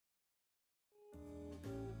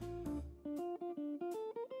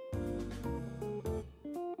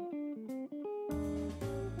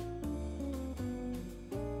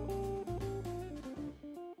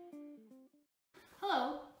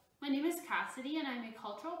Cassidy and I'm a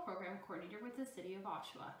cultural program coordinator with the City of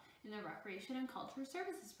Oshawa in the Recreation and Culture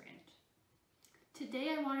Services branch.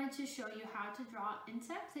 Today I wanted to show you how to draw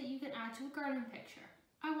insects that you can add to a garden picture.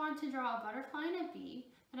 I want to draw a butterfly and a bee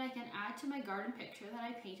that I can add to my garden picture that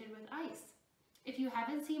I painted with ice. If you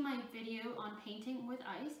haven't seen my video on painting with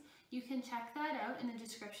ice, you can check that out in the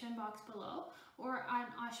description box below or on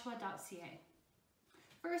oshawa.ca.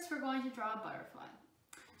 First, we're going to draw a butterfly.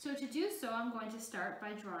 So to do so, I'm going to start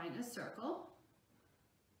by drawing a circle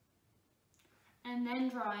and then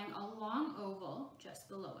drawing a long oval just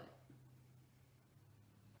below it.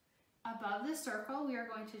 Above the circle, we are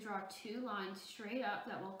going to draw two lines straight up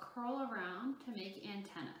that will curl around to make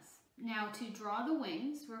antennas. Now to draw the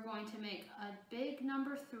wings, we're going to make a big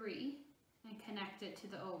number 3 and connect it to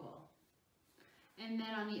the oval. And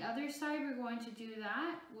then on the other side, we're going to do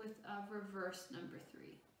that with a reverse number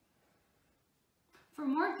 3. For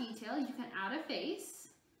more detail, you can add a face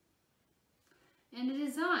and a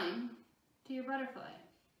design to your butterfly.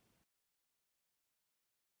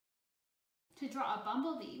 To draw a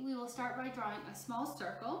bumblebee, we will start by drawing a small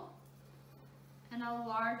circle and a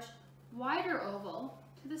large, wider oval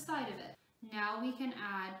to the side of it. Now we can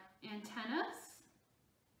add antennas,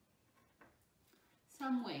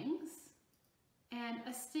 some wings, and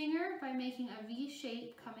a stinger by making a V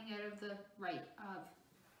shape coming out of the right of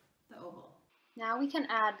the oval. Now we can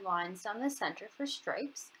add lines down the center for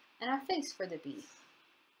stripes and a face for the bee.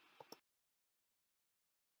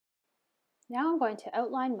 Now I'm going to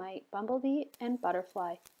outline my bumblebee and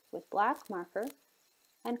butterfly with black marker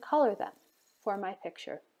and color them for my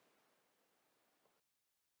picture.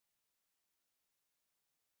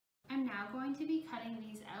 I'm now going to be cutting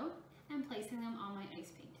these out and placing them on my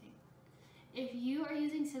ice painting. If you are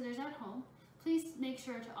using scissors at home, please make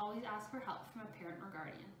sure to always ask for help from a parent or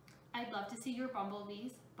guardian. I'd love to see your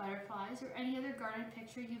bumblebees, butterflies, or any other garden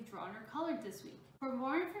picture you've drawn or colored this week. For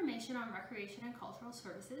more information on recreation and cultural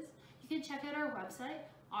services, you can check out our website,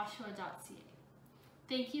 oshawa.ca.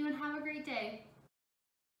 Thank you and have a great day.